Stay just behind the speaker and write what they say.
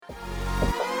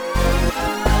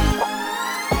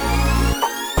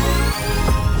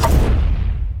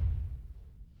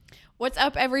What's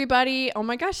up, everybody? Oh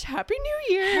my gosh, Happy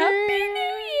New Year. Happy New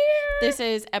Year. This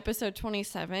is episode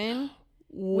 27.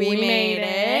 We made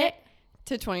it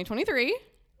to 2023.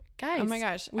 Guys. Oh my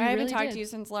gosh, we I haven't really talked did. to you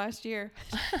since last year.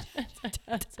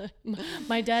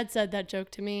 My dad said that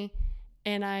joke to me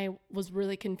and I was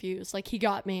really confused. Like, he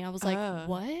got me. I was like,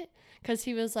 what? Because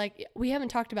he was like, we haven't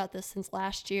talked about this since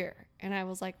last year. And I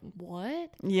was like,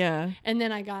 what? Yeah. And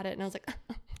then I got it and I was like,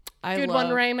 I good love,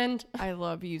 one, Raymond. I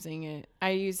love using it. I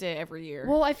use it every year.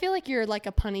 Well, I feel like you're like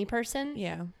a punny person.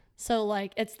 Yeah. So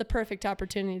like, it's the perfect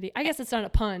opportunity. I guess it's not a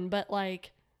pun, but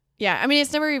like. Yeah, I mean,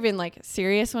 it's never even like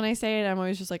serious when I say it. I'm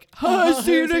always just like,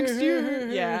 see you next year.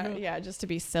 Yeah, just to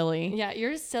be silly. Yeah,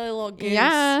 you're a silly little goose.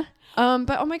 Yeah.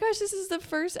 But oh my gosh, this is the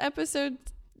first episode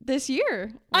this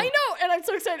year. I know, and I'm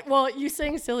so excited. Well, you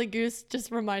saying silly goose just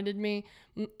reminded me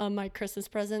of my Christmas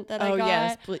present that I got. Oh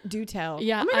yes, do tell.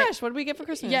 Yeah. Oh my gosh, what did we get for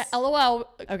Christmas? Yeah, LOL.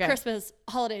 Okay. Christmas,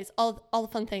 holidays, all the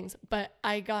fun things. But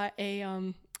I got a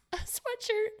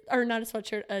sweatshirt, or not a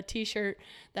sweatshirt, a t-shirt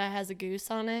that has a goose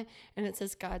on it, and it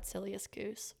says God's silliest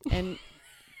goose. And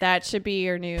that should be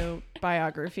your new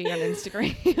biography on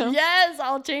Instagram. Yes,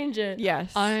 I'll change it.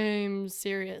 Yes. I'm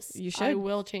serious. You should. I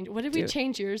will change. What did we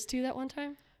change yours to that one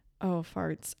time? Oh,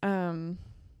 farts.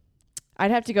 I'd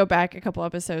have to go back a couple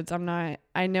episodes.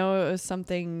 I know it was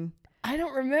something. I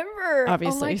don't remember.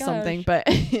 Obviously something, but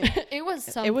it was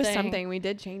something. It was something. We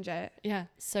did change it. Yeah,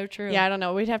 so true. Yeah, I don't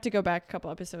know. We'd have to go back a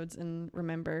couple episodes and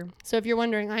remember. So if you're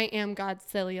wondering, I am God's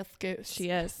silliest goose. She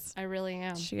is. I really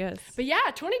am. She is. But yeah,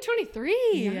 2023.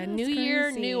 Yeah, New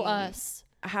year, new us.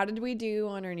 How did we do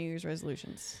on our New Year's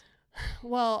resolutions?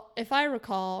 Well, if I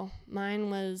recall,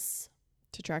 mine was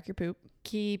To track your poop.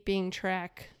 keeping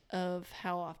track of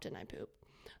how often I poop.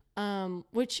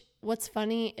 Which what's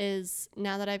funny is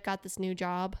now that I've got this new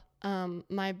job,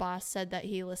 my boss said that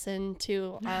he listened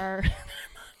to our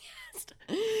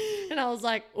podcast. And I was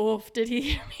like, oof, did he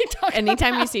hear me talk?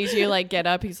 Anytime he sees you like get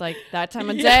up, he's like, that time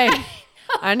of day.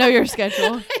 I know your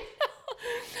schedule.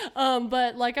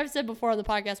 But like I've said before on the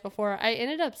podcast before, I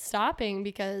ended up stopping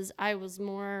because I was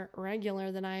more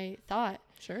regular than I thought.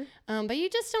 Sure. But you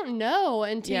just don't know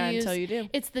until you do.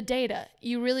 It's the data.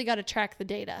 You really got to track the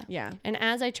data. Yeah. And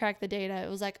as I tracked the data, it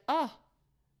was like, oh,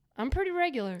 I'm pretty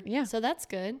regular. Yeah. So that's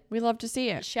good. We love to see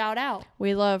it. Shout out.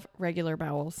 We love regular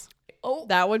bowels. Oh,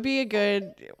 That would be a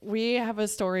good. We have a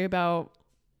story about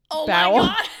oh bowel.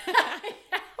 my God.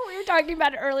 We were talking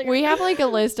about it earlier. We have like a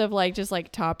list of like just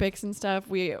like topics and stuff.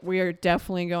 We are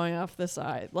definitely going off the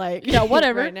side. Like yeah,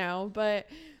 whatever right now, but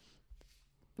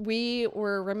we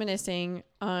were reminiscing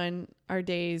on our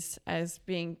days as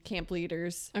being camp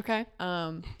leaders. Okay.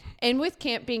 And with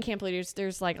being camp leaders,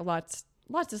 there's like lots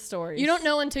of stories. You don't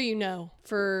know until you know.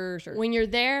 For sure. When you're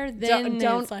there, then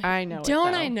don't it's like, I know it,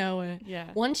 don't though. I know it?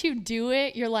 Yeah. Once you do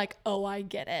it, you're like, oh, I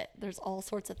get it. There's all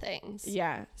sorts of things.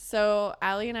 Yeah. So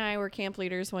Allie and I were camp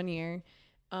leaders one year.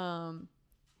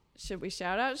 Should we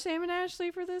shout out Sam and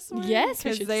Ashley for this one? Yes,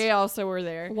 because they also were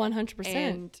there. 100%.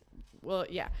 And well,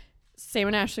 yeah, Sam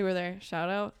and Ashley were there. Shout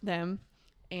out them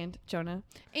and Jonah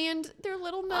and their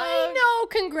little mug. I know.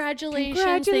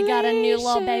 Congratulations. They got a new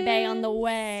little baby on the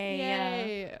way.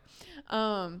 Yay.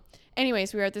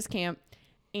 Anyways, we were at this camp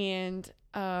and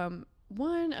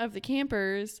one of the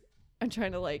campers, I'm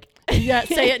trying to like Yeah,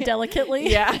 say it delicately.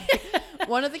 Yeah.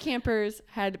 One of the campers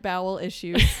had bowel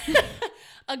issues.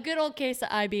 A good old case of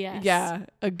IBS. Yeah,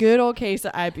 a good old case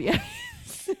of IBS.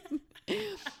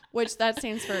 Which that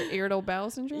stands for irritable bowel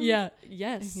syndrome. Yeah.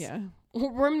 Yes. Yeah.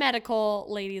 We're medical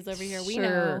ladies over here. We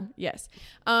know. Yes.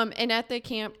 And at the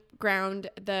campground,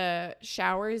 the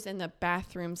showers and the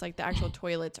bathrooms, like the actual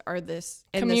toilets, are in the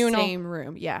same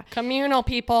room. Yeah. Communal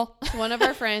people. One of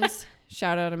our friends,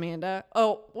 shout out Amanda.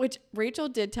 Oh, which Rachel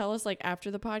did tell us like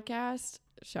after the podcast.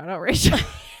 Shout out Rachel.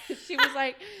 She was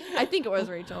like, I think it was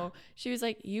Rachel. She was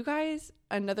like, you guys,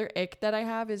 another ick that I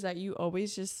have is that you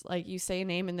always just like, you say a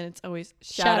name and then it's always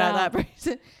shout out that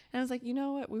person. And I was like, you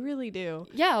know what? We really do.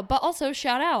 Yeah, but also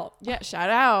shout out. Yeah,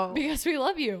 shout out. Because we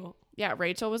love you. Yeah,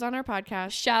 Rachel was on our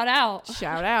podcast. Shout out.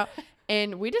 Shout out.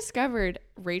 And we discovered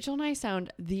Rachel and I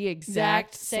sound the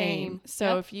exact same.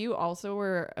 So if you also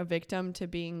were a victim to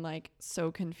being like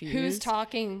so confused. Who's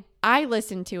talking? I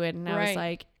listened to it and I was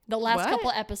like, the last what?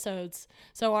 couple episodes.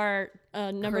 So our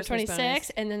number Christmas 26 bonus.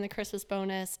 and then the Christmas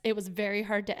bonus. It was very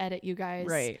hard to edit, you guys.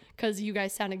 Right. Because you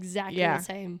guys sound exactly the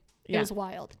same. It was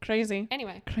wild. Crazy.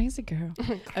 Anyway. Crazy girl.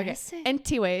 Crazy. Okay.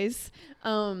 Anyways,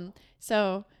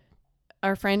 so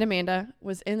our friend Amanda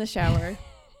was in the shower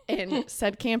and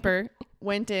said camper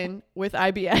went in with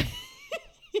IBS.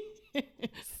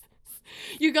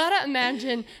 You gotta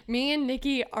imagine me and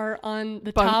Nikki are on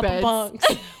the Bunk top beds. bunks.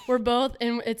 We're both,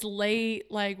 and it's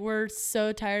late. Like, we're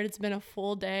so tired. It's been a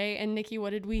full day. And Nikki,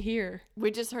 what did we hear?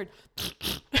 We just heard.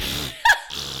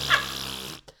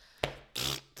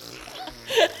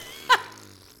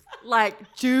 Like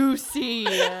juicy.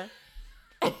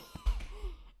 And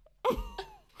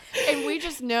we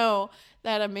just know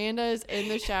that Amanda is in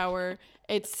the shower.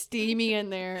 It's steamy in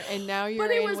there, and now you're.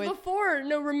 But it was before.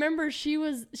 No, remember she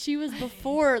was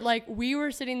before. Like, we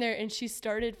were sitting there, and she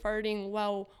started farting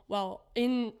while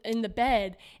in the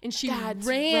bed, and she That's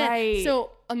ran. right.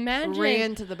 So imagine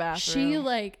ran to the bathroom. She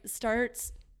like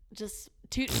starts just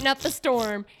tooting up the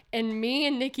storm, and me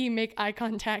and Nikki make eye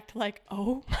contact. Like,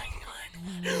 oh my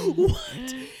god,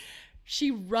 what?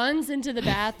 She runs into the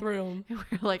bathroom.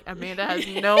 We're like, Amanda has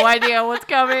no idea what's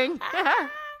coming.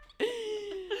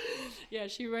 Yeah,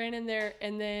 she ran in there,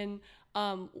 and then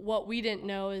what we didn't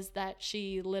know is that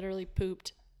she literally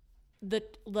pooped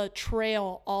the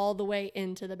trail all the way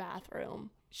into the bathroom.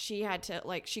 She had to,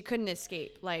 like, she couldn't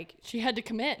escape. Like, she had to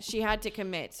commit.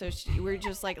 So we're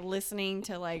just like listening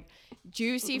to like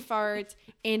juicy farts,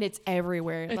 and it's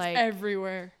everywhere. It's like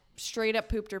everywhere. Straight up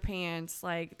pooped her pants,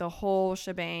 like the whole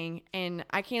shebang. And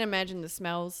I can't imagine the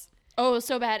smells. Oh, it was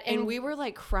so bad. And we were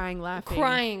like crying.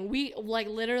 We like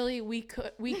literally we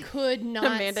could not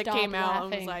Amanda stop came out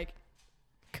laughing. and was like,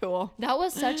 cool. That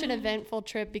was such an eventful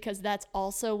trip, because that's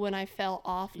also when I fell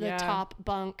off the top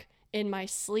bunk in my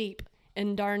sleep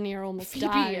and darn near almost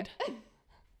died.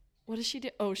 What does she do?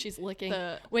 Oh, she's licking.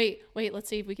 Wait, let's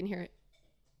see if we can hear it.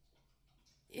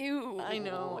 Ew. I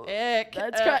know. Ick.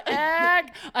 That's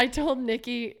ick. I told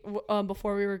Nikki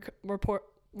before we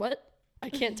I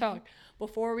can't talk.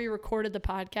 Before we recorded the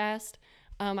podcast,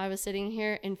 I was sitting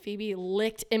here and Phoebe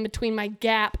licked in between my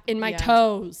gap in my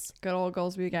toes. Good old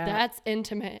Goolsby Gap. That's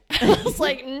intimate. I was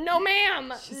like, no,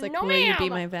 ma'am. She's like, no, will ma'am. you be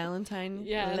my Valentine?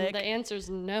 Yeah, lick? and the answer's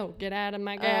no. Get out of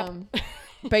my gap.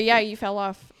 But yeah, you fell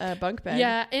off a bunk bed.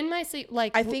 Yeah, in my sleep.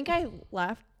 Like, I think I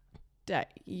laughed at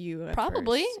you at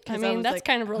probably. first, I 'cause mean, was that's like,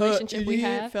 kind of relationship we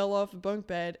idiot, have. fell off a bunk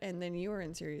bed, and then you were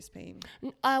in serious pain.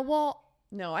 Well,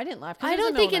 no, I didn't laugh. 'Cause I it was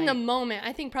don't the think middle in the of night. moment.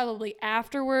 I think probably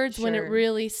afterwards when it Sure.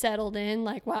 really settled in,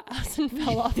 like, wow, Allison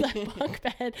fell off that bunk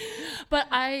bed. But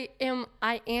I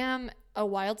am a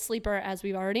wild sleeper, as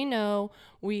we already know.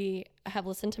 We have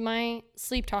listened to my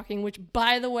sleep talking, which,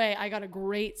 by the way, I got a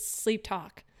great sleep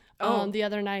talk the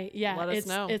other night. Yeah, let us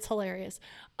know. It's hilarious.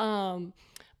 I'm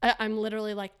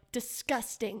literally like,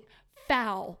 disgusting,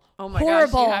 foul, Oh my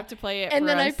horrible. gosh, you have to play it And for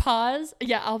then I us. pause.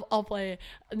 Yeah, I'll play it.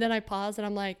 And then I pause, and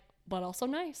I'm like, but also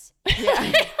nice.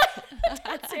 Yeah.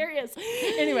 That's serious.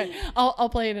 Anyway, I'll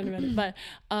play it in a minute. But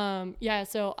yeah,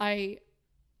 so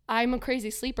I'm a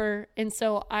crazy sleeper, and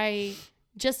so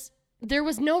there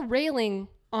was no railing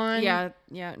on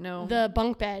no. the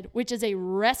bunk bed, which is a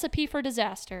recipe for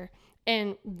disaster.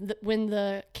 And when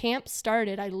the camp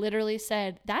started, I literally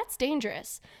said, that's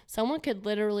dangerous. Someone could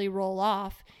literally roll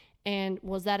off. And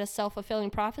was that a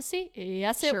self-fulfilling prophecy?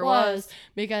 Yes, it Sure was. was.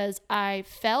 Because I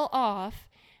fell off.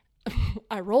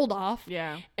 I rolled off.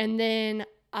 Yeah. And then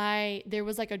there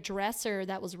was like a dresser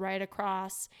that was right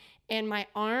across, and my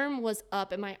arm was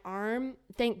up, and my arm,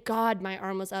 thank God my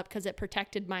arm was up because it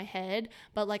protected my head.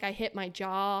 But like, I hit my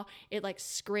jaw, it like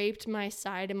scraped my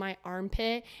side of my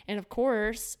armpit. And of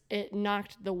course it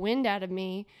knocked the wind out of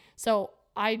me. So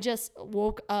I just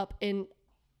woke up in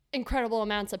incredible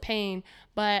amounts of pain,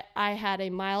 but I had a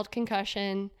mild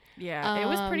concussion. Yeah, it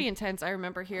was pretty intense. I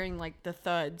remember hearing like the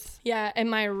thuds. Yeah, and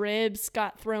my ribs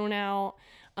got thrown out.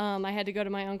 I had to go to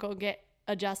my uncle, get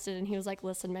adjusted, and he was like,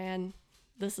 listen, man,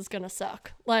 this is going to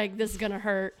suck. Like, this is going to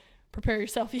hurt. Prepare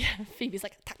yourself. Yeah, Phoebe's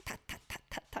like, ta, ta, ta, ta,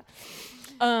 ta,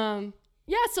 ta.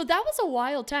 Yeah, so that was a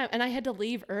wild time, and I had to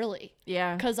leave early.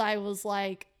 Yeah. Because I was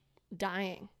like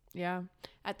dying. Yeah.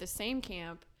 At the same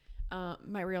camp,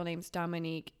 my real name's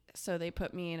Dominique, so they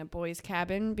put me in a boys'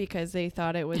 cabin because they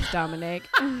thought it was Dominic.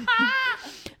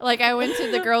 Like, I went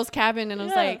to the girls' cabin and I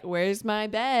was like, where's my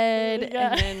bed?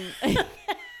 Yeah. And then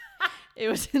it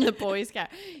was in the boys'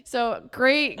 cabin. So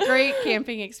great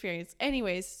camping experience.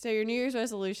 Anyways, so your New Year's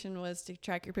resolution was to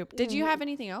track your poop. Did you have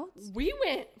anything else? We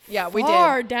went we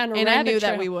far did. down a And rabbit I knew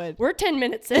trail. that we would. We're 10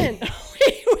 minutes in.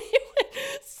 we went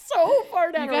so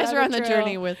far down You a guys rabbit are on the trail.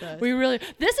 journey with us.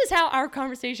 This is how our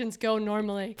conversations go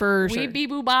normally. For We sure.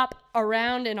 bee-boo-bop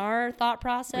around in our thought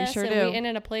process. We sure and do. we end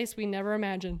in a place we never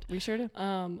imagined. We sure do.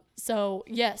 So,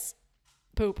 yes,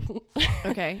 poop.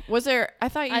 Okay. Was there, I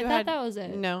thought you I had. thought that was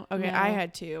it. No. Okay. No. I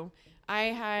had two. I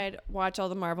had watched all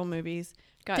the Marvel movies.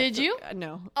 Did you?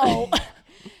 No. Oh.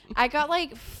 I got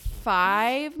like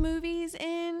 5 movies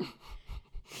in.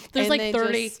 There's and like then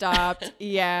 30. Just stopped.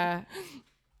 Yeah.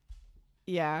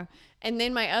 Yeah. And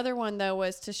then my other one though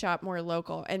was to shop more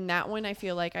local, and that one I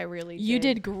feel like I really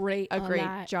did great. a on great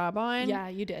that. job on. Yeah,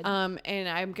 you did. And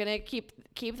I'm gonna keep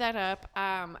that up.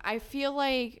 I feel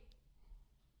like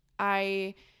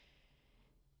I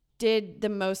did the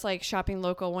most like shopping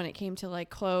local when it came to like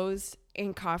clothes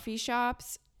and coffee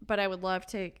shops, but I would love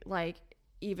to like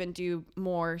even do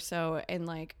more so in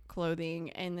like clothing,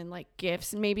 and then like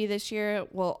gifts maybe this year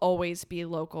will always be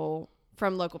local,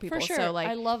 from local people. For sure. So like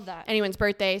I love that. anyone's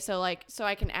birthday, so I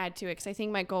can add to it, because I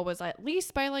think my goal was at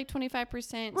least by like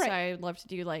 25%. Right. So I'd love to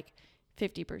do like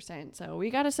 50%. So we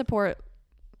got to support.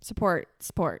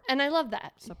 And I love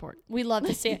that. Support. We love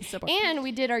to see it. Support. And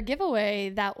we did our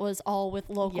giveaway that was all with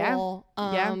local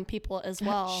people as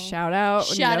well. Shout out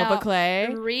Nova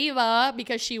Clay. Reva,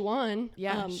 because she won.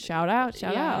 Yeah. Shout out.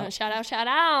 Shout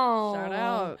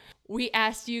out. We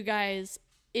asked you guys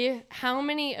how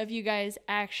many of you guys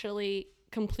actually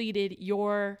completed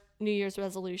your New Year's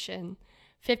resolution.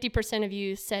 50% of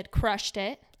you said crushed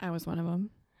it. I was one of them.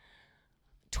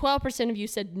 12% of you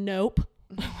said nope.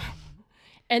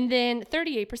 And then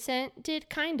 38% did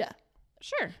kinda.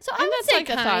 Sure. So I would say like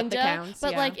a thought that kinda, counts,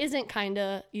 but yeah. like isn't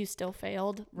kinda, you still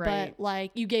failed. Right. But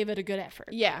like you gave it a good effort.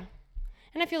 Yeah.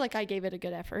 And I feel like I gave it a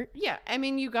good effort. Yeah. I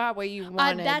mean, you got what you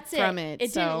wanted from it.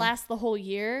 It didn't last the whole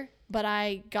year, but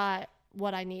I got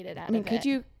what I needed out of it. Could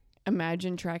you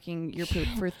imagine tracking your poop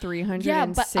for 365 Yeah,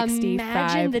 but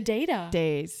imagine the data.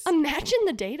 days? Imagine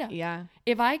the data. Yeah.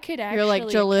 If I could actually You're like,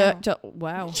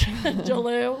 wow.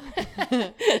 Jaloo.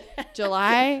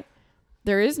 July,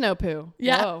 there is no poo.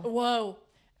 Yeah. Whoa. Whoa.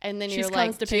 And then She's you're like,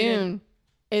 constipated. June,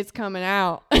 it's coming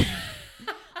out.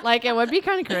 Like, it would be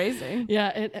kind of crazy.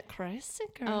 Yeah, crazy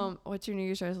girl. What's your New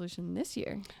Year's resolution this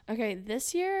year? Okay,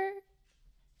 this year,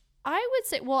 I would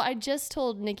say, well, I just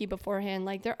told Nikki beforehand,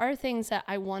 like, there are things that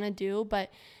I want to do, but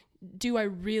do I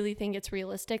really think it's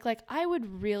realistic? Like, I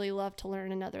would really love to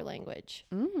learn another language.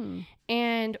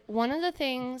 And one of the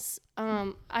things,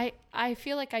 I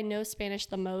feel like I know Spanish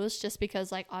the most, just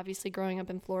because, like, obviously growing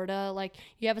up in Florida, like,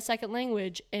 you have a second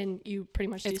language and you pretty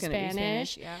much do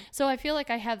Spanish. Yeah. So I feel like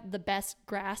I have the best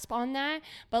grasp on that,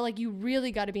 but like, you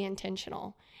really got to be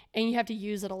intentional and you have to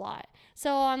use it a lot.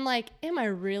 So I'm like, am I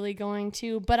really going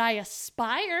to? But I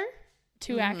aspire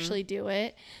to actually do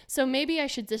it. So maybe I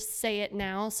should just say it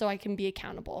now so I can be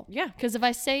accountable. Yeah. Because if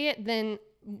I say it, then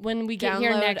when we get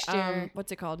here next year,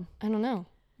 what's it called? I don't know.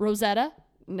 Rosetta?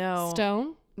 No.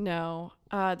 Stone? No.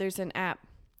 There's an app.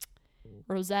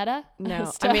 Rosetta? No.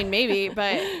 Stone? I mean, maybe,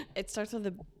 but it starts with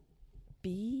a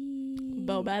B.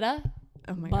 Bobetta?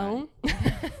 Oh my Bone?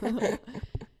 God.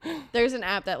 There's an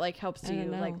app that like helps I you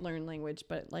don't know. like learn language,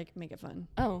 but like make it fun.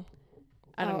 Oh.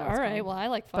 I don't know. All right. Well, I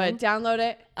like fun. But download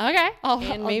it. Okay.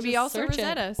 And maybe just also search it.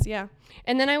 Rosetta's. Yeah.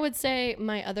 And then I would say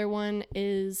my other one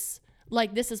is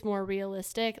like, this is more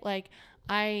realistic. Like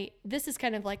this is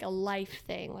kind of like a life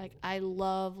thing. Like I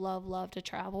love to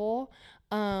travel.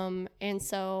 And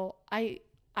so I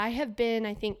have been,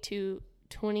 I think, to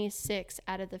 26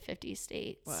 out of the 50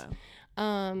 states.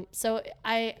 Wow. So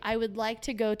I would like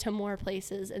to go to more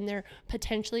places, and there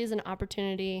potentially is an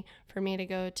opportunity for me to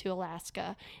go to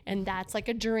Alaska, and that's like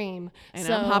a dream. And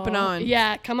so, I'm hopping on.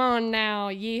 Yeah, come on now.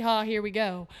 Yeehaw, here we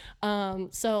go.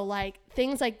 So like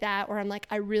things like that where I'm like,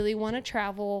 I really want to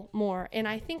travel more. And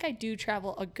I think I do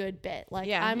travel a good bit. Like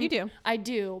yeah, you do. I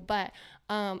do, but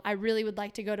I really would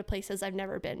like to go to places I've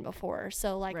never been before.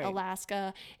 So like Right.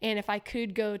 Alaska. And if I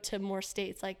could go to more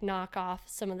states, like knock off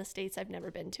some of the states I've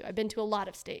never been to. I've been to a lot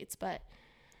of states, but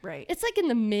Right. it's like in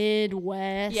the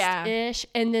Midwest-ish.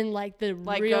 And then like the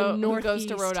Like real who Northeast. goes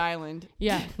to Rhode Island?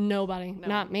 Yeah, nobody. No.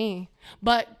 Not me.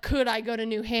 But could I go to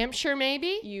New Hampshire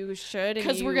maybe? You should.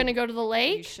 Because we're going to go to the You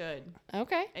lake? should.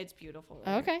 Okay. It's beautiful.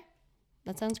 there. Okay.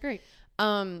 That sounds great.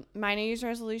 My New Year's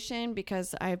resolution,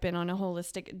 because I've been on a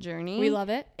holistic journey. We love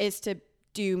it. Is to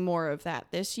do more of that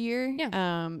this year.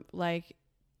 Yeah.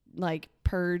 Like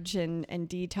purge and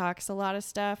detox a lot of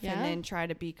stuff, Yeah. and then try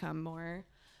to become more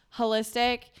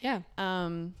holistic. Yeah.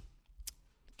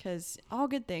 Because all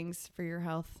good things for your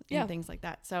health and Yeah. things like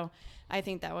that. So I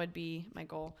think that would be my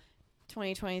goal.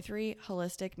 2023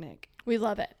 holistic Nick. We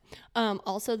love it.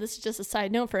 Also, this is just a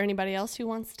side note for anybody else who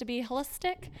wants to be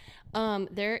holistic.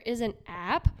 There is an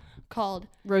app called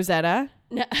Rosetta.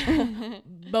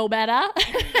 Bobetta.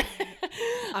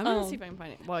 I'm gonna see if I can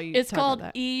find it while you. It's talk called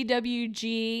about that.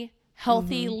 EWG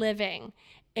Healthy Living.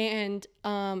 And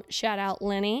shout out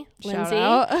Lindsay. Shout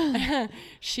out.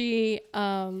 She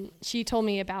told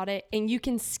me about it, and you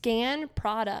can scan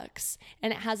products,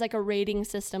 and it has like a rating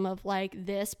system of like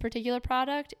this particular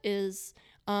product is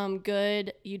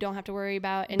good. You don't have to worry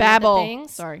about any of the Babble.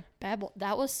 things. Sorry. Babble.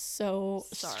 That was so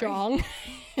Sorry. strong.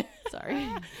 Sorry.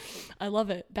 I love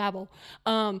it. Babbel.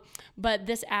 But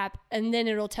this app, and then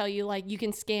it'll tell you like you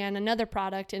can scan another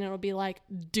product and it'll be like,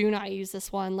 do not use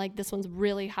this one. Like this one's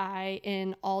really high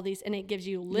in all these, and it gives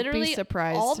you literally You'd be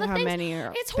surprised all the how things. many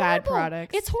are It's bad horrible.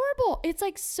 products. It's horrible. It's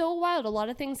like so wild. A lot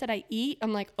of things that I eat,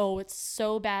 I'm like, oh, it's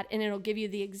so bad. And it'll give you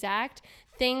the exact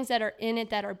things that are in it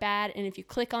that are bad. And if you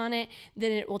click on it,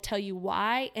 then it will tell you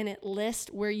why. And it lists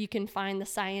where you can find the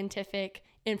scientific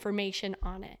information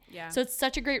on it. Yeah. So it's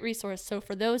such a great resource. So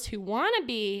for those who want to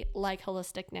be like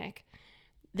Holistic Nick,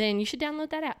 then you should download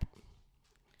that app.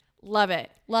 Love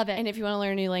it. Love it. And if you want to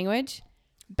learn a new language,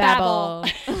 Babbel.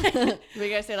 Babbel. We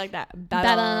gotta say it like that.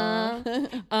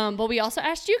 Babbel. But we also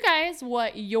asked you guys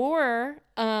what your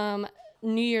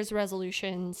New Year's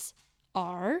resolutions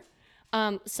are.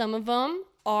 Some of them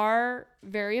are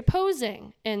very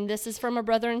opposing. And this is from a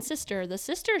brother and sister. The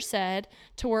sister said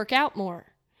to work out more.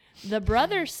 The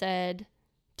brother said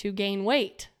to gain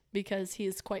weight because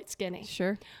he's quite skinny.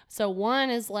 Sure. So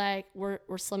one is like, we're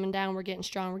slimming down, we're getting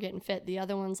strong, we're getting fit. The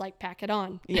other one's like, pack it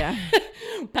on. Yeah.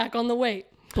 Pack on the weight.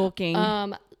 Bulking.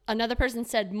 Another person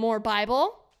said more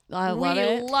Bible. I love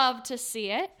it. Love to see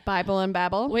it. Bible and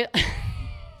Babbel. We,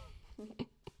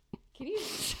 Can you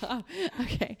stop?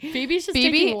 Okay. Phoebe's just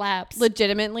Phoebe taking laps.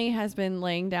 legitimately has been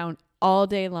laying down all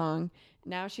day long.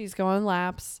 Now she's going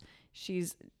laps.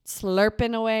 She's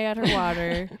slurping away at her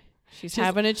water. She's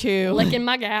having a chew. Licking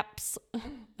my gaps.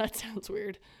 That sounds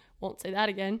weird. Won't say that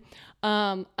again.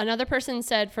 Another person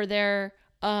said for their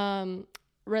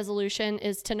resolution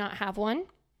is to not have one.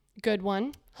 Good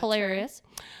one. Hilarious.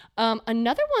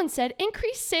 Another one said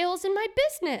increase sales in my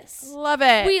business. Love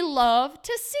it. We love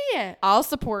to see it. I'll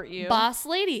support you. Boss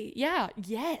lady. Yeah.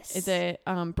 Yes. Is it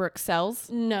Brooke Sells?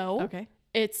 No. Okay.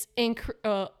 It's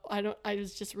I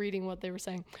was just reading what they were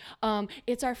saying.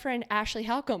 It's our friend Ashley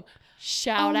Halcomb.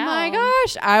 Shout out. Oh my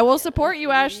gosh. I will support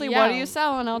you, Ashley. Yeah. What are you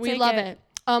selling? I'll take it. We love it.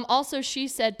 Also, she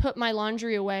said, put my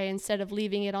laundry away instead of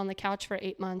leaving it on the couch for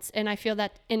 8 months. And I feel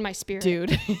that in my spirit.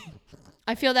 Dude.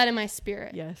 I feel that in my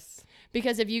spirit. Yes.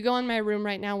 Because if you go in my room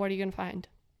right now, what are you going to find?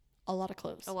 A lot of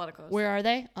clothes. A lot of clothes. Where are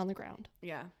they? On the ground.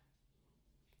 Yeah.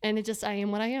 And it just, I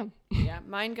am what I am. Yeah.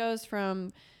 Mine goes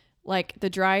from like the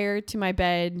dryer to my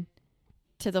bed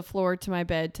to the floor to my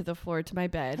bed to the floor to my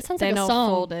bed. That sounds then like a I'll song.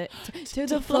 fold it to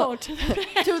the floor to the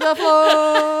bed. to the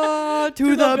floor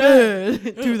to the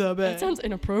bed to the That bed. sounds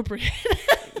inappropriate.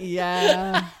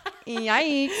 Yeah.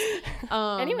 Yikes.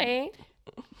 Anyway.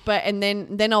 But and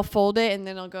then I'll fold it and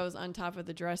then it goes on top of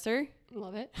the dresser.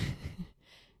 Love it.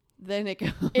 Then it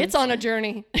goes It's on a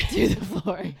journey. to the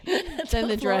floor. Then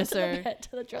the dresser.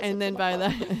 To the dresser. And then by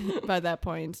that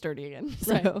point it's dirty again.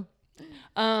 So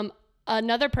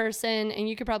another person, and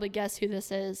you could probably guess who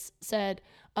this is, said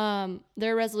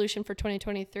their resolution for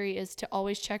 2023 is to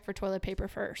always check for toilet paper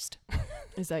first.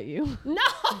 is that you? No.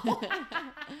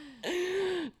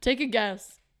 Take a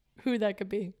guess who that could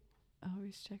be.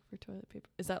 Always check for toilet paper.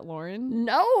 Is that Lauren?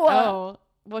 No. Oh,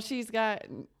 well, she's got.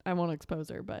 I won't expose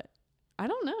her, but I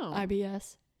don't know.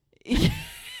 IBS.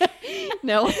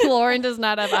 No, Lauren does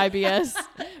not have IBS.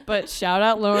 But shout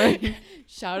out Lauren.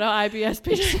 Shout out IBS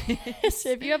patients.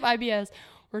 If you have IBS,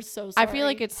 we're so sorry. I feel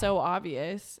like it's so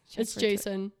obvious. It's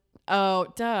Jason. Oh,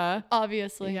 duh.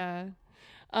 Obviously. Yeah.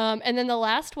 And then the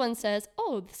last one says,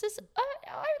 oh, this is, I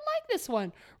like this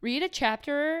one. Read a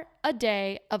chapter a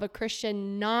day of a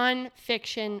Christian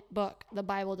non-fiction book. The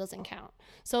Bible doesn't count.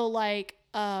 So like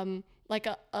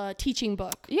a teaching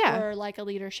book. Yeah. Or like a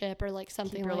leadership or like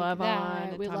something Keep your like love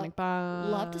that. on. We Atomic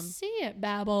Bomb. love to see it.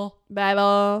 Babble.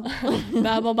 Bible.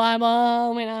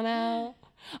 Bible. We don't know.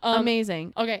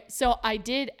 Amazing. Okay, so I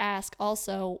did ask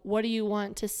also, what do you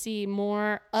want to see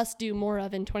us do more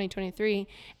of in 2023?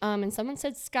 And someone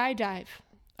said skydive.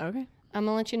 Okay. I'm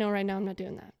gonna let you know right now, I'm not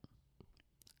doing that.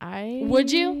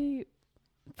 Would you?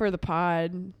 For the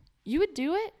pod. You would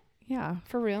do it? Yeah.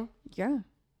 For real? Yeah.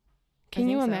 Can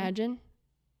you think so. imagine?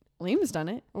 Liam's done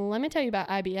it. Well, let me tell you about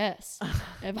IBS.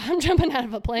 If I'm jumping out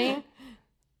of a plane,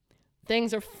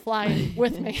 things are flying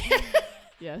with me.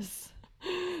 Yes.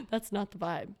 That's not the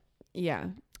vibe. Yeah.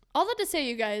 All that to say,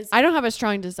 you guys, I don't have a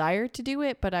strong desire to do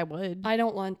it, but I would. I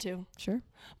don't want to. Sure.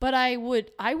 But I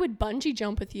would bungee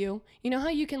jump with you. You know how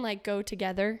you can like go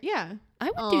together? Yeah. I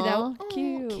would do that. Aw, Oh,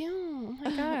 cute. Oh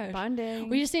my gosh. Bonding.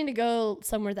 We just need to go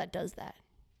somewhere that does that.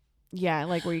 Yeah,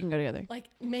 like where you can go together. Like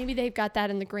maybe they've got that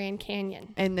in the Grand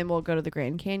Canyon. And then we'll go to the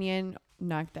Grand Canyon,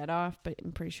 knock that off, but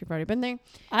I'm pretty sure you've already been there.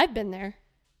 I've been there.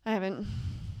 I haven't.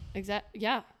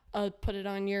 Yeah. Put it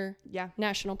on your Yeah.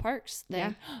 national parks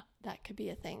thing. Yeah. That could be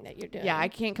a thing that you're doing. Yeah, I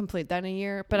can't complete that in a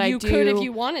year, but you I do. could if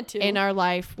you wanted to. in our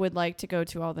life would like to go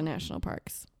to all the national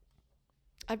parks.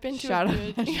 I've been to Shout a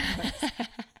out good. national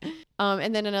parks.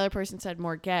 And then another person said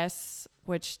more guests,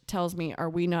 which tells me, are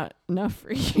we not enough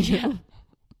for you? Yeah.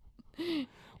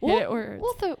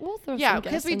 We'll throw yeah, some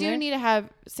because guests we in do there. need to have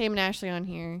Sam and Ashley on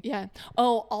here. Yeah.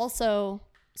 Oh, also,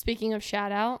 speaking of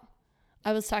shout out,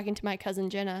 I was talking to my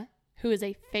cousin Jenna, who is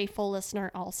a faithful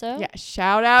listener also. Yeah,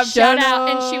 shout out, Shout Jenna. out.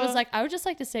 And she was like, I would just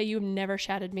like to say you've never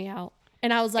shouted me out.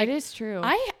 And I was like, it is true.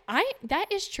 that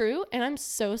is true. And I'm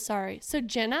so sorry. So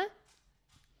Jenna,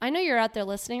 I know you're out there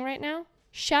listening right now.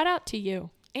 Shout out to you.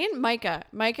 And Micah.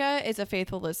 Micah is a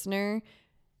faithful listener.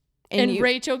 And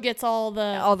Rachel gets all the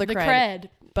cred.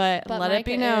 But let it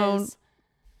be Micah known, is-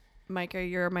 Micah,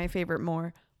 you're my favorite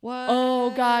more. What? Oh,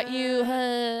 got you.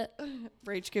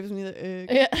 Rach gives me the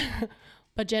ick. Yeah.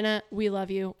 But Jenna, we love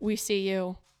you. We see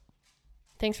you.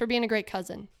 Thanks for being a great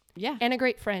cousin Yeah. and a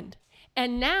great friend.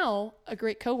 And now a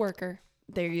great coworker.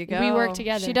 There you go. We work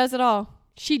together. She does it all.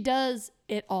 She does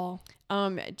it all.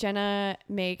 Jenna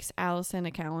makes Allison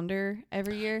a calendar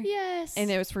every year. Yes.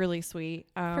 And it was really sweet.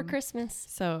 For Christmas.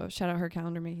 So shout out her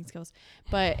calendar making skills.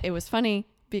 But it was funny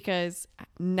because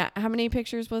how many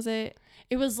pictures was it?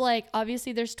 It was like,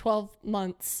 obviously there's 12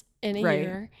 months in a Right.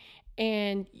 year.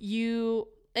 And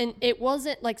it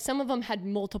wasn't like some of them had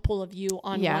multiple of you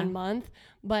on Yeah. 1 month,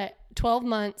 but 12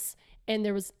 months. And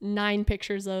there was 9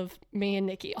 pictures of me and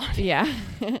Nikki on it. Yeah.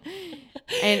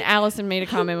 And Allison made a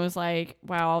comment, was like,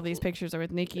 wow, all these pictures are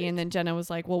with Nikki. And then Jenna was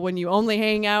like, well, when you only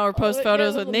hang out or post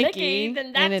photos with Nikki,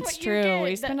 then and that's it's what you true. get.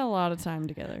 We spend a lot of time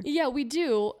together. Yeah, we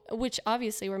do, which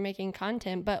obviously we're making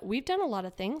content, but we've done a lot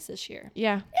of things this year.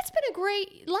 Yeah. It's been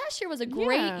last year was a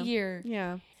great year.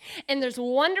 Yeah. And there's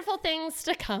wonderful things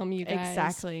to come, you guys.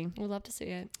 Exactly. We'd love to see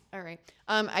it. All right.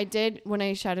 I did, when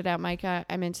I shouted out Micah,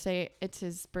 I meant to say it's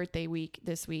his birthday week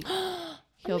this week.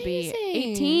 He'll be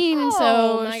Amazing. 18. Oh,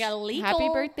 So my God, legal. happy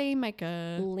birthday,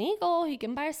 Micah. Legal. He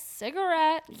can buy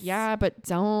cigarettes. Yeah, but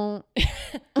don't.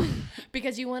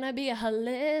 Because you want to be a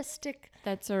holistic.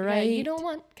 That's all Yeah, right. you don't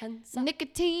want consumption.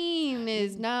 Nicotine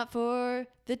is not for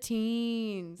the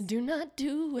teens Do not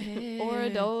do it. or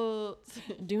adults.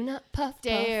 Do not puff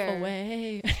Dare.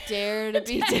 away. Dare to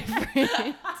be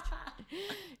different.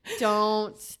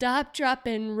 Don't. Stop, drop,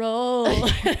 and roll.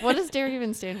 What does dare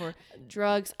even stand for?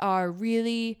 Drugs are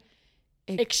really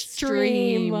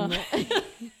Extreme. extreme.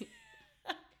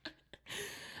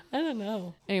 I don't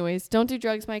know. Anyways, don't do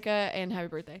drugs, Micah, and happy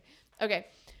birthday. Okay.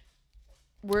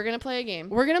 We're going to play a game.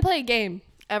 We're going to play a game.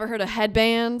 Ever heard of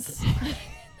headbands?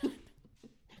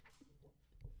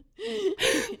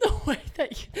 The way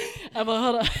that you ever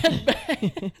heard a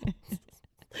headband.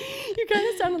 You kind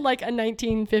of sounded like a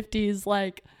 1950s,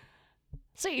 like,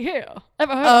 see here,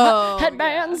 ever heard Oh, of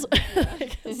headbands? yeah.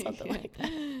 Like, something like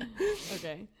that.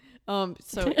 Okay.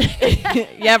 So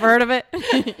you ever heard of it?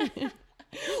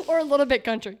 Or a little bit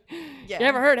country. Yeah. You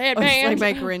ever heard of Oh, headbands? it's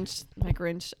like my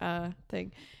Grinch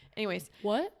thing. Anyways,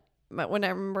 What? when I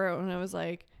remember when I was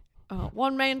like,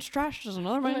 one man's trash is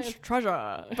another man's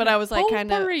treasure. But I was like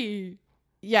kind of, Potpourri.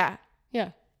 yeah.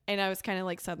 Yeah. And I was kind of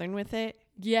like Southern with it.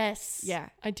 Yes. Yeah.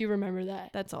 I do remember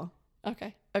that. That's all.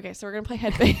 Okay. Okay, so we're going to play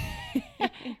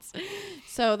headbands.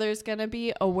 So there's going to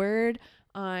be a word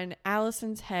on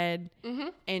Allison's head,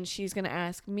 and she's going to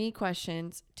ask me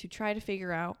questions to try to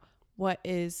figure out what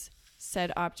is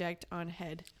said object on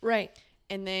head. Right.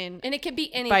 And then And it could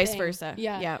be anything. vice versa.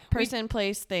 Yeah. Yeah. Person,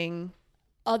 place, thing.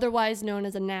 Otherwise known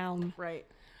as a noun. Right.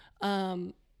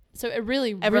 So it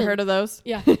really Ever heard of those?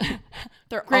 Yeah.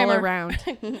 They're Grammar. all around.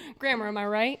 Grammar, am I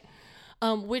right?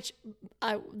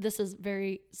 This is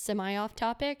very semi off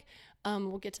topic.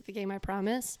 We'll get to the game, I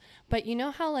promise. But you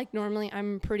know how like normally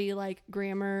I'm pretty like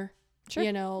grammar, Sure.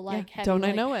 you know, like Yeah. heavy, Don't I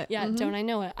like- know it? Yeah, Mhm. don't I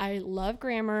know it? I love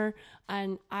grammar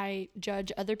and I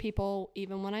judge other people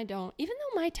even when I don't. Even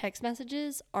though my text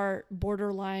messages are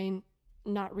borderline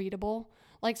not readable.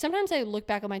 Like sometimes I look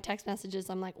back at my text messages,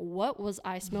 I'm like, what was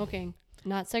I smoking?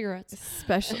 Not cigarettes.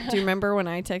 Special. Do you remember when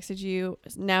I texted you?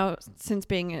 Now, since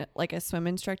being a swim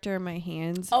instructor, my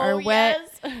hands are wet.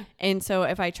 And so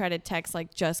if I try to text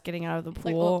like just getting out of the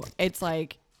like, pool, it's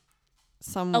like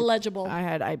some Illegible. I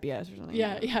had IBS or something.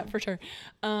 Yeah, for sure.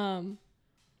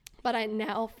 But I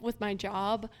now with my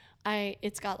job,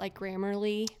 it's got like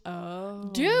Grammarly. Oh.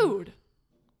 Dude,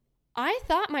 I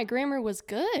thought my grammar was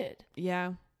good.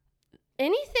 Yeah.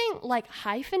 Anything like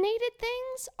hyphenated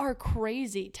things are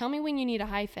crazy. Tell me when you need a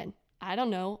hyphen. I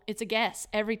don't know. It's a guess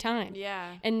every time.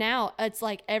 Yeah. And now it's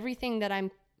like everything that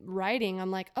I'm writing, I'm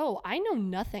like, oh, I know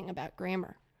nothing about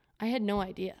grammar. I had no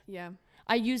idea. Yeah.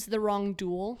 I used the wrong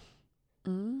dual,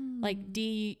 like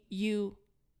DUEL.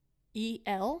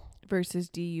 Versus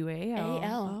DUAL.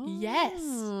 AL. Yes.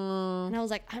 Oh. And I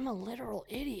was like, I'm a literal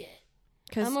idiot.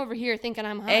 Because I'm over here thinking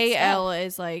I'm hot AL stuff.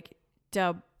 is like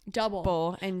Double.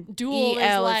 Bull, and Duel is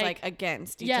EL like- is like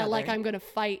against each Yeah, other. like I'm gonna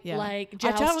fight. Yeah. Like I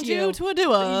joust challenge you to a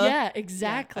duel. Yeah,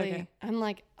 exactly. okay. I'm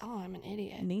like, oh, I'm an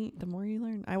idiot. Neat. The more you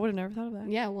learn. I would have never thought of that.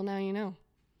 Yeah, well now you know.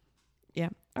 Yeah.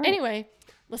 All right. Anyway,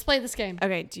 let's play this game.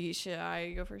 Okay. Should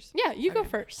I go first? Yeah, you go Okay.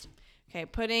 first. Okay.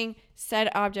 Putting said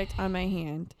object on my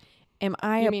hand. Am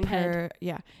I You a mean head?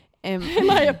 Yeah. Am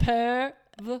I a pair?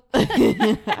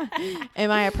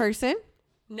 Am I a person?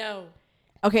 No.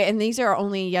 Okay. And these are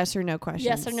only yes or no questions.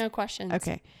 Yes or no questions.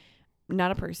 Okay.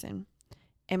 Not a person.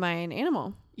 Am I an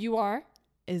animal? You are?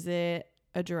 Is it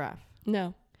a giraffe?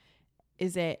 No.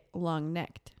 Is it long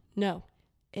necked? No.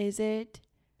 Is it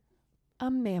a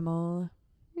mammal?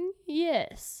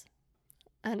 Yes.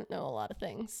 I don't know a lot of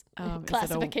things. Is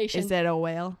Classification. it a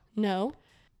whale? No.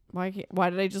 Why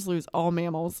did I just lose all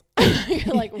mammals?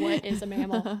 You're like, what is a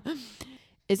mammal?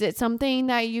 Is it something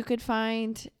that you could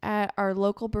find at our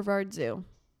local Brevard Zoo?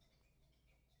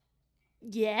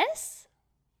 Yes.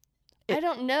 I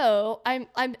don't know.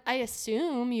 I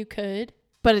assume you could.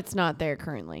 But it's not there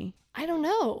currently. I don't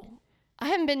know. I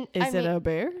haven't been. Is it a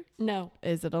bear? No.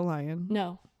 Is it a lion?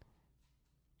 No.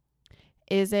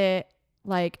 Is it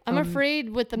like I'm afraid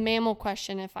with the mammal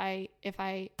question if I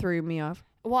threw me off?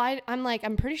 well I'm like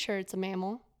I'm pretty sure it's a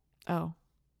mammal. Oh,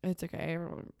 it's okay. I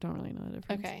don't really know the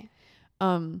difference. Okay.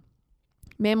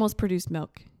 Mammals produce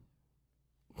milk.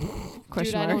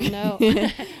 Dude, I don't know.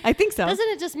 I think so. Doesn't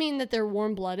it just mean that they're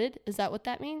warm-blooded? Is that what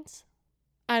that means?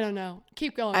 I don't know.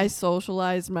 Keep going. I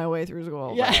socialized my way through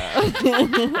school.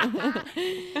 Yeah.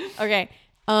 Okay.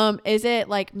 Is it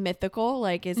like mythical?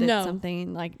 Like, is it No.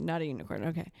 something like not a unicorn?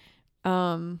 Okay.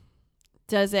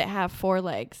 Does it have 4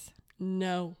 legs?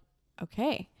 No.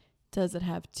 Okay. Does it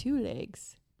have 2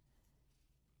 legs?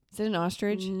 Is it an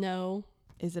ostrich? No.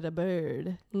 Is it a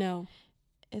bird? No.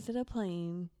 Is it a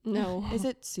plane? No. Is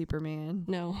it Superman?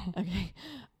 No. Okay.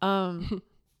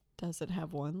 Does it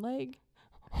have 1 leg?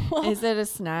 Well, Is it a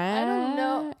snack? I don't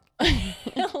know.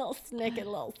 A little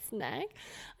snack.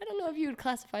 I don't know if you would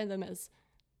classify them as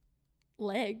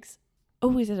legs.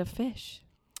 Oh, is it a fish?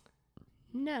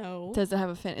 No. Does it have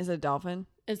a fin? Is it a dolphin?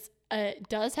 It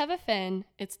does have a fin.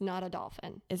 It's not a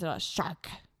dolphin. Is it a shark?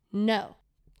 No.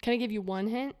 Can I give you one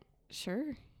hint?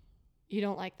 Sure. You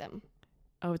don't like them.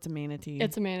 Oh, it's a manatee.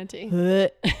 It's a manatee. Huh.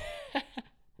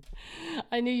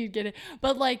 I knew you'd get it.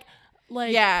 But like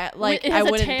Yeah, like it I has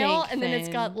a wouldn't tail think and then it's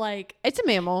fin. got like It's a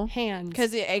mammal hands.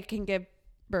 because it can give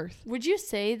birth. Would you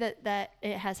say that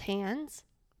it has hands?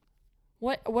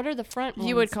 What are the front ones?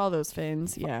 You would call those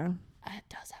fins, yeah. It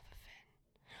does have a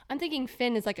fin. I'm thinking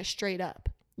fin is like a straight up.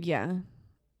 Yeah.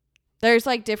 There's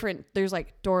like different. There's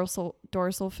like dorsal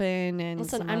fin and.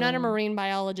 Listen, some I'm not a other- marine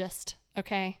biologist.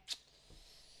 Okay.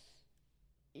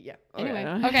 Yeah. Anyway,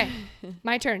 okay.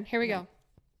 My turn. Here we go.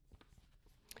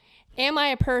 Am I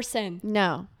a person?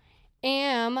 No.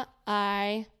 Am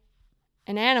I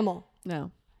an animal?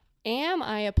 No. Am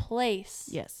I a place?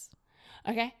 Yes.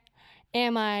 Okay.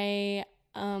 Am I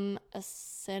a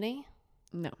city?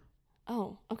 No.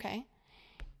 Oh, okay.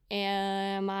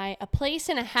 Am I a place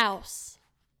in a house?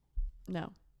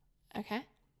 No. Okay.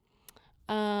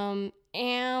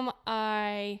 Am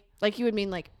I Like you would mean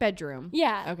like bedroom.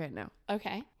 Yeah. Okay. No.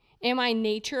 Okay. Am I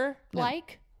nature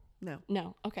like? No.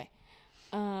 No. Okay.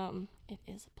 It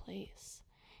is a place.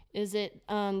 Is it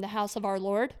the house of our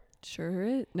Lord?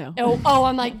 Sure. No. Oh,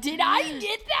 I'm like, did I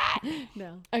get that?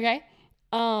 No. Okay.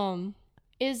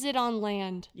 Is it on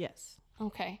land? Yes.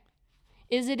 Okay.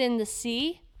 Is it in the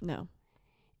sea? No.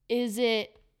 Is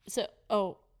it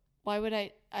why would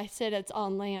I said it's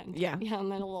on land. Yeah. Yeah,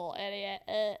 I'm a little idiot.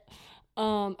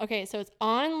 Okay, so it's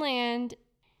on land.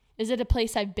 Is it a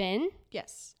place I've been?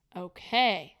 Yes.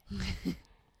 Okay.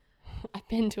 I've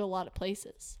been to a lot of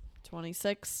places.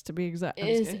 26 to be exact. I'm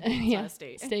Is just kidding. It's not a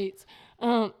state. states.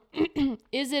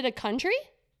 Is it a country?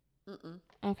 Mm-mm.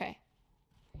 Okay.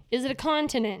 Is it a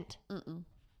continent? Mm-mm.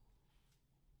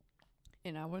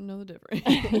 And I wouldn't know the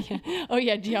difference. Yeah. Oh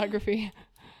yeah, geography.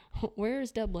 Where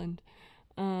is Dublin?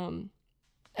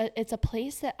 It's a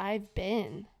place that I've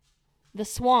been. The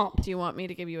swamp. Do you want me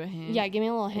to give you a hint? Yeah, give me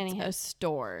a little hint. It's a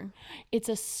store. It's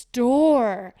a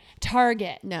store.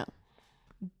 Target. No.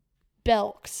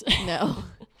 Belk's. No.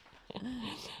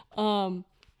 And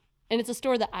it's a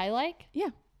store that I like. Yeah.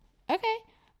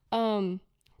 Okay.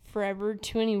 Forever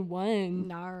 21.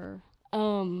 Nar.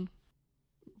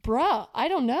 Bruh, I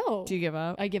don't know. Do you give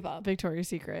up? I give up. Victoria's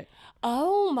Secret.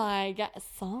 Oh my god,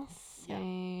 saucy.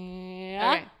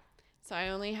 Yeah. Okay. So I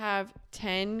only have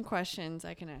 10 questions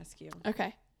I can ask you.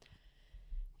 Okay.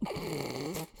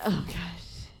 Oh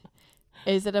gosh.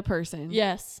 Is it a person?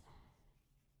 Yes.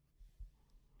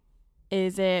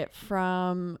 Is it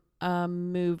from a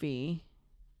movie?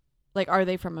 Like, are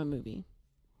they from a movie?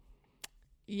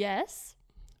 Yes.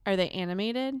 Are they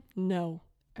animated? No.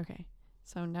 Okay.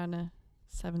 So I'm down to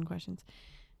 7 questions.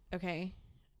 Okay.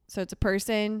 So it's a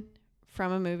person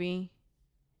from a movie.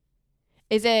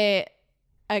 Is it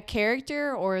a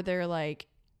character or their like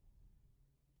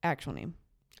actual name?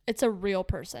 It's a real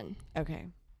person. Okay.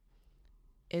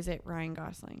 Is it Ryan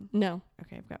Gosling? No.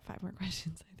 Okay, I've got 5 more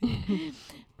questions, I think.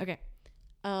 Okay.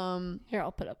 Here,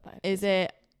 I'll put up 5. Is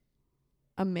it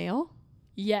a male?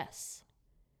 Yes.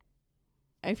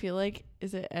 I feel like,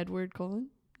 is it Edward Cullen?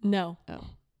 No. Oh.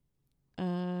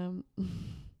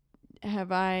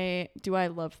 Do I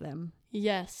love them?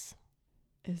 Yes.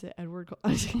 Is it Edward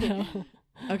Cullen? No.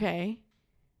 Okay.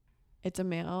 It's a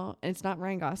male. It's not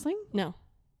Ryan Gosling? No.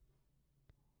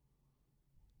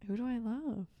 Who do I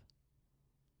love?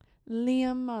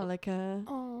 Liam Malika.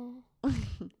 Oh.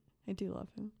 I do love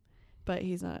him. But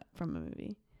he's not from a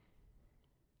movie.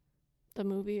 The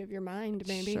movie of your mind,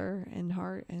 maybe. Sure. And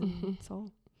heart and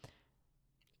soul.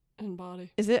 And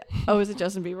body. Is it? Oh, is it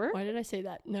Justin Bieber? Why did I say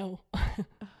that? No.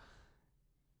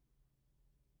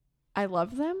 I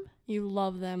love them? You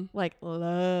love them. Like,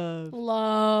 love.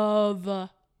 Love.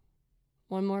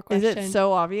 One more question. Is it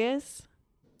so obvious?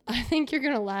 I think you're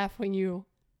going to laugh when you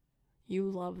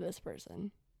love this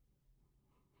person.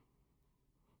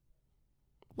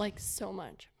 Like, so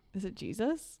much. Is it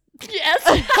Jesus? Yes.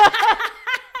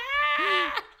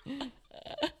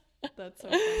 That's so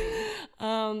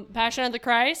funny. Passion of the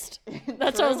Christ. That's True.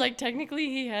 what I was like. Technically,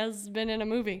 he has been in a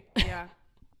movie. Yeah.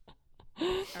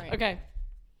 All right. Okay.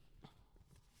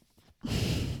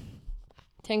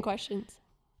 10 questions.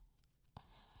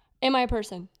 Am I a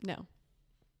person? No.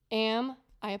 Am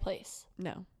I a place?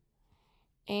 No.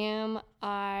 Am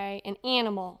I an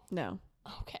animal? No.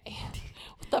 Okay.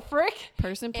 What the frick?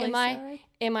 Person, place,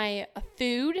 Am I a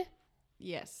food?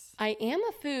 Yes. I am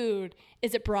a food.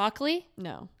 Is it broccoli?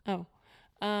 No. Oh.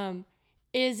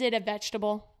 Is it a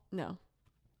vegetable? No.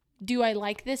 Do I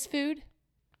like this food?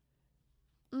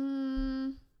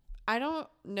 I don't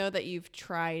know that you've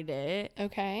tried it.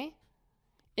 Okay.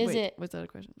 Wait, was that a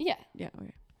question? Yeah. Yeah,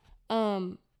 okay.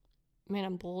 Man,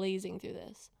 I'm blazing through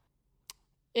this.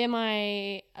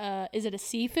 Is it a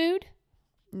seafood?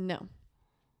 No.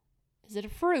 Is it a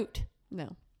fruit?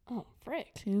 No. Oh,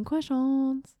 frick. 2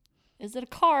 questions. Is it a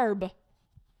carb?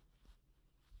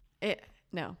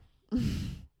 No.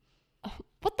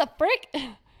 What the frick?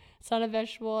 It's not a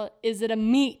vegetable. Is it a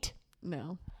meat?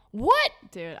 No. What?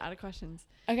 Dude, out of questions.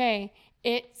 Okay,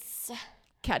 it's...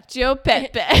 Cacio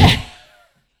Pepe.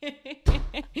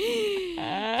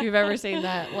 If you've ever seen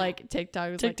that, like,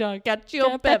 TikTok. TikTok. Like,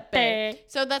 Cacio Pepe. Pepe.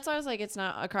 So that's why I was like, it's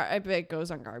not a carb. I bet it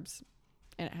goes on carbs.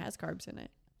 And it has carbs in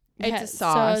it. Yeah, It's a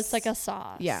sauce. So it's like a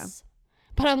sauce. Yeah.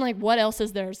 But I'm like, what else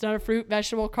is there? It's not a fruit,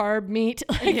 vegetable, carb, meat.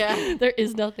 Like, Yeah. there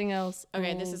is nothing else.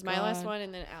 Okay, Oh, this is my last God. one,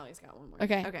 and then Allie's got one more.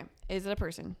 Okay. Okay. Is it a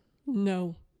person?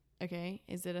 No. Okay.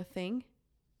 Is it a thing?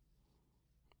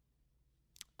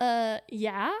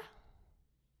 Yeah.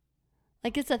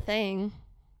 Like, it's a thing.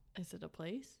 Is it a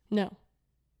place? No.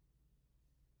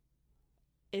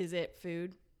 Is it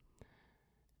food?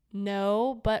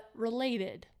 No, but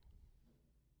related.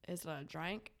 Is it a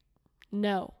drink?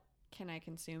 No. Can I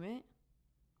consume it?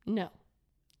 No.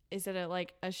 Is it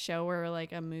like a show or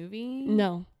like a movie?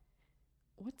 No.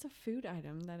 What's a food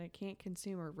item that I can't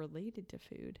consume or related to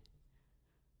food?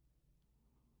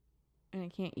 And I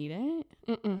can't eat it?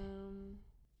 Mm-mm.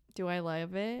 Do I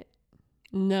love it?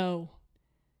 No.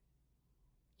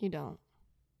 You don't.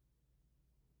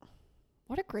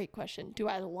 What a great question. Do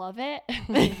I love it?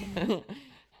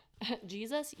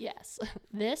 Jesus? Yes.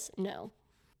 This? No.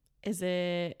 Is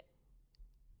it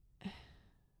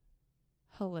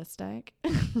holistic?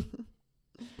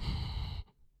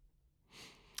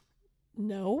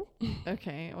 No.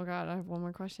 Okay. Oh God, I have one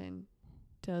more question.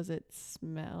 Does it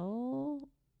smell?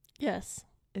 Yes.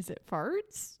 Is it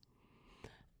farts?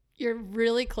 You're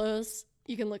really close.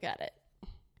 You can look at it.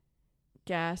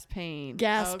 Gas pain.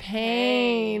 Gas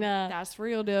pain. That's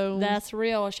real, though. That's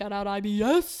real. Shout out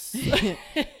IBS.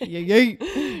 Yeah.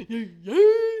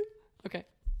 Okay.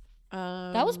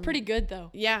 That was pretty good,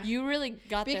 though. Yeah. You really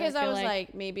got there. Because I was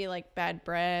like maybe like bad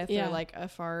breath Yeah. or like a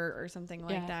fart or something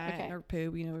like Yeah, that. okay. Or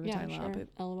poop. You know, we were talking about poop.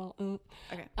 LOL.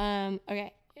 Okay.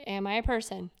 Okay. Am I a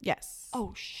person? Yes.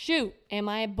 Oh, shoot. Am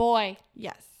I a boy?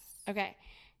 Yes. Okay.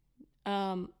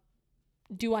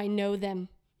 Do I know them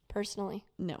personally?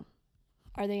 No.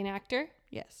 Are they an actor?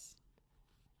 Yes.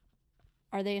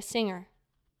 Are they a singer?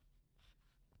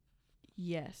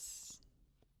 Yes.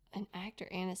 An actor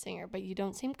and a singer, but you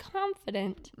don't seem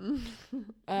confident.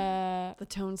 The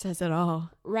tone says it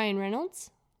all. Ryan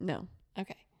Reynolds? No.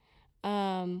 Okay.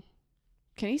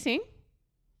 Can he sing?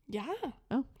 Yeah.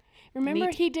 Oh. Remember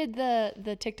Neat. he did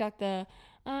the TikTok,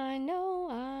 I know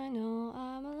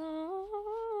I'm alone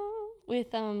with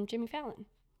Jimmy Fallon.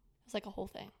 It's like a whole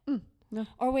thing. No.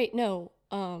 Or wait, no.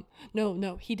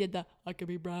 No, he did the I could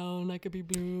be brown, I could be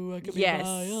blue, I could be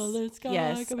violet sky.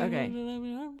 Yes, I could be okay.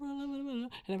 and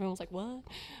everyone was like, what?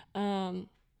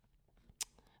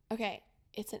 Okay,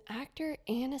 it's an actor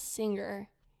and a singer.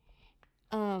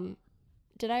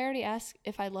 Did I already ask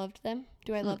if I loved them?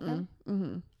 Do I love them?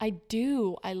 Mm-hmm. I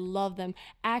do. I love them.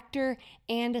 Actor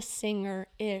and a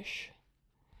singer-ish.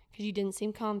 Because you didn't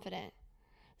seem confident.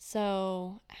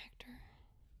 So, actor.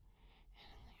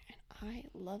 And I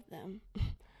love them.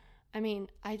 I mean,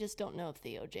 I just don't know if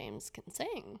Theo James can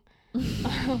sing.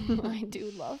 I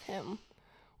do love him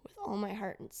with all my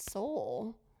heart and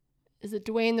soul. Is it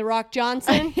Dwayne The Rock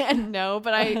Johnson? No,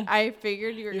 but I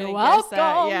figured you were You're going to guess that.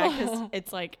 welcome. Yeah, because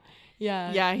it's like,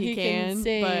 Yeah, he can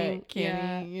sing. but can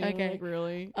Yeah, he? You know, okay. like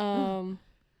really?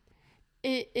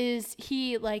 Is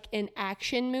he like in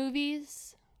action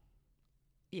movies?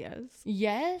 Yes.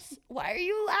 Yes. Why are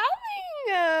you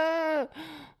laughing?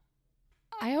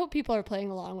 I hope people are playing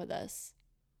along with us.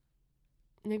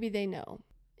 Maybe they know.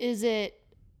 Is it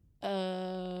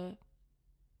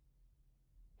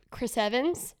Chris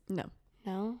Evans? No.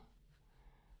 No.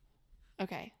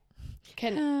 Okay.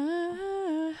 Can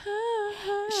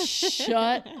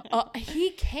shut up.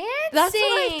 He can That's sing.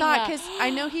 what I thought, because I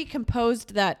know he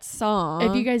composed that song.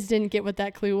 If you guys didn't get what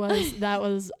that clue was, that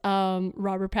was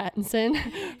Robert Pattinson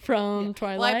from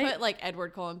Twilight. Well, I put like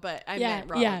Edward Cullen, but I meant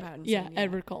Robert Pattinson. Yeah,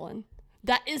 Edward Cullen.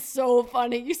 That is so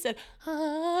funny. You said,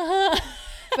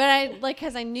 But I like,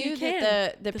 because I knew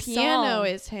that the piano song.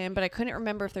 is him, but I couldn't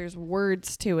remember if there's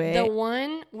words to it. The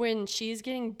one when she's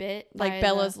getting bit like by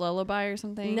Bella's Lullaby or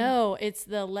something. No, it's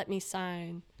the Let Me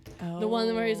Sign. Oh. The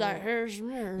one where he's like,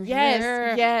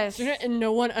 yes, and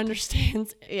no one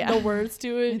understands the words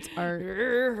to it. It's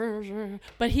art.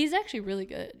 But he's actually really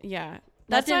good. Yeah,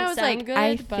 That that's why I didn't was sound like, good,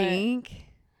 I but- think,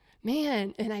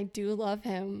 Man, and I do love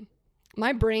him.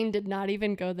 My brain did not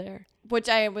even go there. which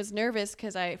I was nervous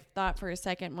because I thought for a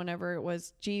second whenever it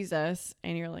was Jesus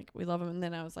and you're like, we love him, and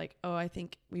then I was like, oh, I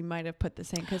think we might have put the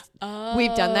same, because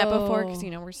we've done that before, because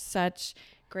we're such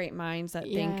great minds that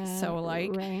think so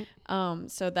alike. Right.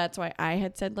 So that's why I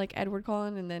had said like Edward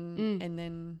Cullen, and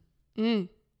then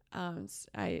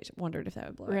I wondered if that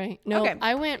would blow up. Right. No, Okay.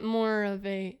 I went more of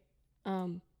a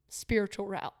spiritual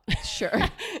route. Sure.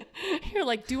 You're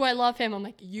like, do I love him? I'm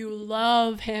like, you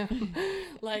love him.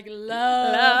 Like,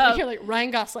 love. You're like,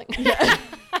 Ryan Gosling.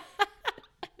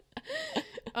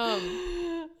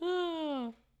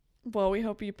 Well, we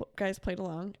hope you guys played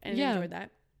along and Yeah. enjoyed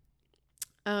that.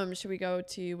 Should we go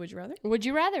to Would You Rather? Would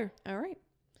you rather? All right.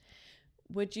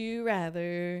 Would you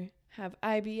rather have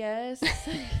IBS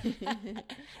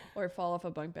or fall off a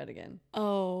bunk bed again?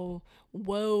 Oh,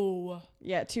 whoa.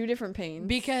 Yeah, two different pains.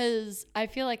 Because I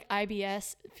feel like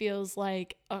IBS feels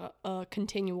like a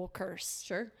continual curse.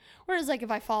 Sure. Whereas, like, if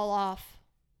I fall off,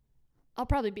 I'll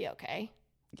probably be okay.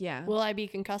 Yeah. Will I be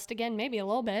concussed again? Maybe a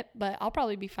little bit, but I'll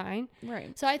probably be fine.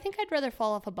 Right. So I think I'd rather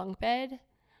fall off a bunk bed,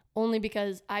 only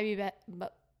because I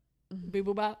be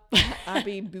boo bop. I'll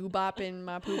be boo bopping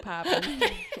my poo popping.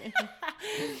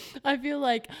 I feel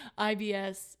like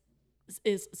IBS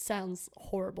sounds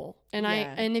horrible, and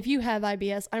Yeah. and if you have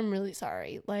IBS, I'm really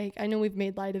sorry. Like, I know we've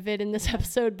made light of it in this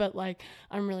episode, but like,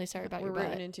 I'm really sorry about We're your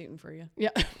rooting butt. and tooting for you. Yeah.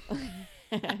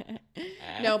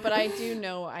 No, but I do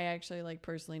know, I actually like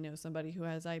personally know somebody who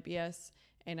has IBS,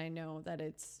 and I know that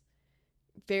it's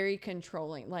very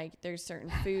controlling. Like, there's certain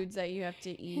foods that you have to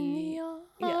eat.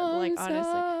 Yeah, like,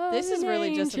 honestly, this is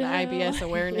really just an IBS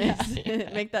awareness.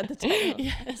 Yeah. Make that the title.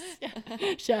 Yes.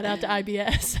 Yeah. Shout out to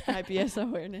IBS. IBS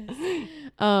awareness.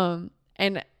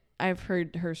 And I've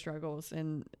heard her struggles,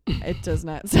 and it does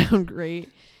not sound great.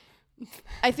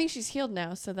 I think she's healed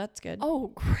now, so that's good. Oh,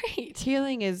 great.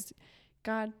 Healing is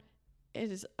God.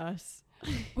 It is us.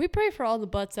 We pray for all the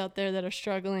butts out there that are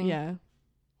struggling. Yeah.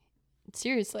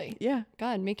 Seriously. Yeah.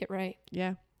 God, make it right.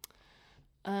 Yeah.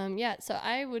 Yeah, so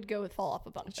I would go with fall off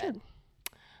a bunk Sure.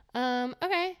 bed.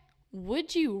 Okay.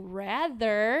 Would you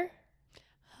rather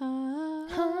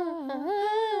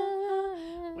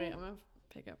Wait, I'm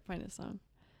gonna find a song.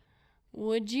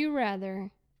 Would you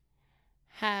rather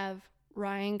have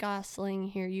Ryan Gosling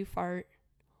hear you fart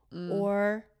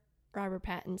or Robert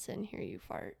Pattinson hear you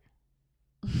fart?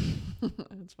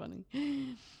 That's funny.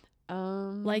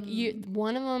 Like,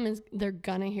 one of them is, they're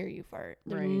gonna hear you fart.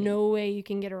 There's Right. no way you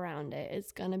can get around it.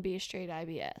 It's gonna be a straight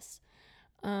IBS.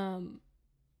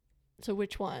 So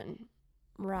which one?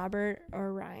 Robert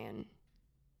or Ryan?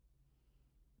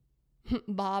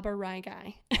 Bob or Rye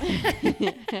Guy?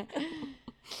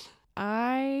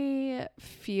 I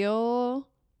feel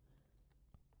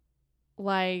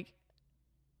like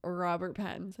Robert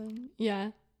Pattinson.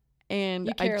 Yeah. And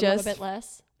You care I a just little bit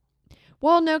less?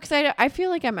 well, no, because I feel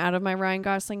like I'm out of my Ryan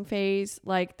Gosling phase.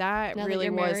 Like that Now that really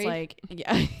you're was married? like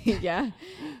yeah.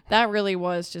 That really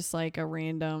was just like a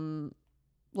random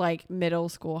like middle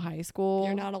school, high school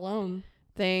You're not alone.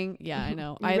 thing. Yeah, I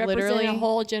know. You I represent literally a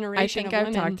whole generation I think of I've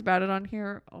women. talked about it on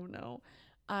here. Oh no.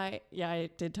 I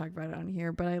did talk about it on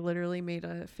here, but I literally made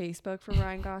a Facebook for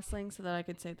Ryan Gosling so that I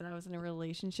could say that I was in a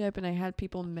relationship, and I had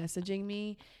people messaging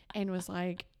me and was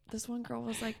like, this one girl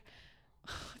was like,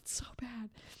 oh, it's so bad.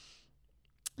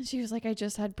 And she was like, I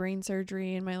just had brain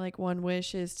surgery and my like one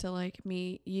wish is to like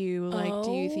meet you. Like,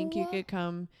 do you think you could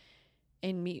come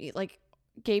and meet me? Like,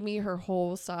 gave me her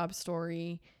whole sob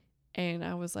story, and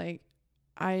I was like,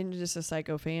 I'm just a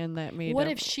psycho fan that made What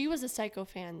up if she was a psycho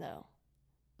fan though?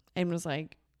 and was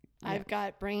like, I've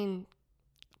got brain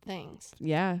things.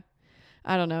 yeah,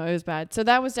 I don't know. It was bad. So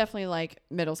that was definitely like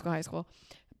middle school, high school.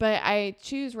 But I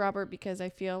choose Robert because I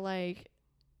feel like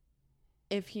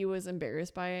if he was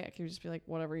embarrassed by it, I could just be like,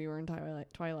 whatever, you were in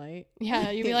Twilight. Yeah,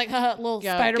 you'd be like, little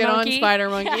Yeah, spider get monkey. on Spider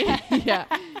Monkey. Yeah,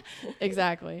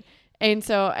 exactly. And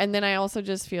then I also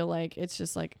just feel like it's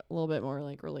just like a little bit more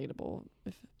like relatable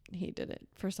if he did it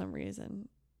for some reason.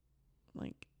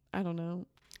 Like, I don't know.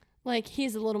 Like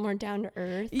he's a little more down to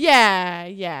earth.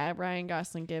 Yeah. Ryan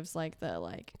Gosling gives like the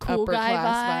like Cool upper guy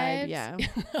class vibes. vibe. Yeah.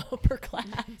 Upper class.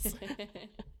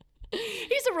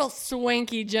 He's a real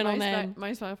swanky gentleman.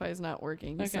 My Spotify is not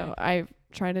working, Okay. so I've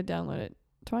tried to download it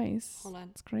twice. Hold on.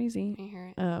 It's crazy. Let me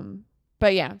hear it.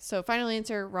 But yeah. So final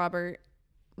answer, Robert.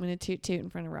 I'm gonna toot in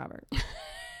front of Robert,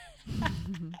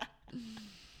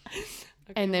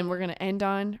 and then we're gonna end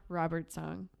on Robert's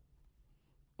song.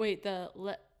 Wait, yeah,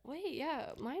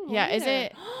 mine won't Yeah, is either.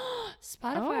 it-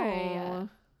 Spotify? Oh,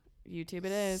 YouTube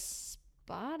it is.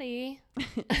 Spotty.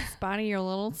 Spotty, your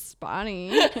little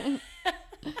spotty.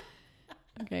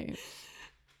 Okay.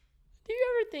 Do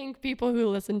you ever think people who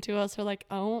listen to us are like,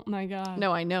 oh my god?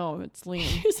 No, I know it's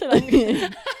Liam. You said you're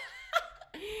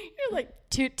like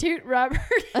toot toot Robert.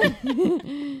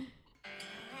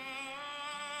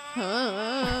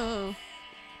 Oh.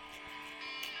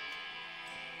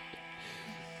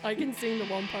 I can sing the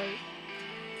one part.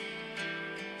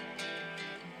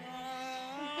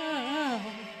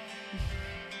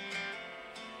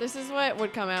 This is what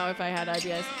would come out if I had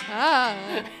ideas. Ah.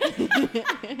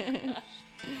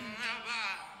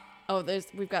 Oh,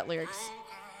 we've got lyrics.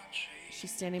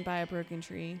 She's standing by a broken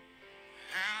tree.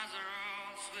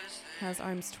 Has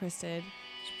arms twisted.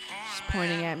 She's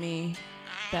pointing at me.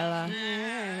 Bella.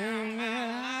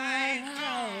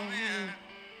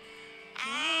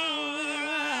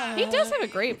 He does have a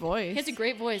great voice. He has a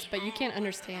great voice, but you can't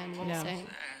understand what he's No. saying.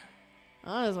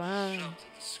 Oh, that's wow.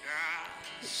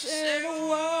 Said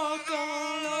walk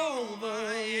on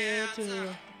over here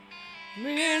to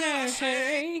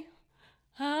Hey,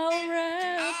 I'll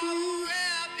wrap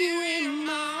you in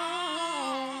my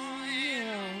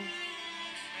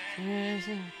arms.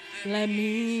 Let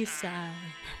me sigh.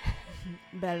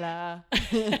 Bella.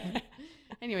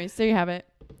 Anyways, there you have it.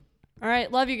 All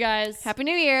right, love you guys. Happy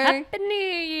New Year. Happy New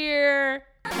Year.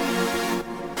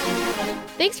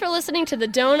 Thanks for listening to the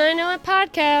Don't I Know It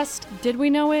podcast. Did we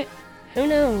know it? Who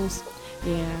knows?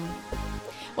 Yeah.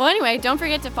 Well, anyway, don't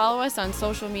forget to follow us on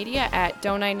social media at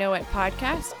Don't I Know It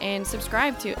Podcast and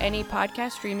subscribe to any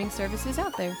podcast streaming services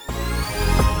out there.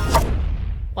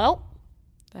 Well,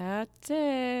 That's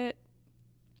it.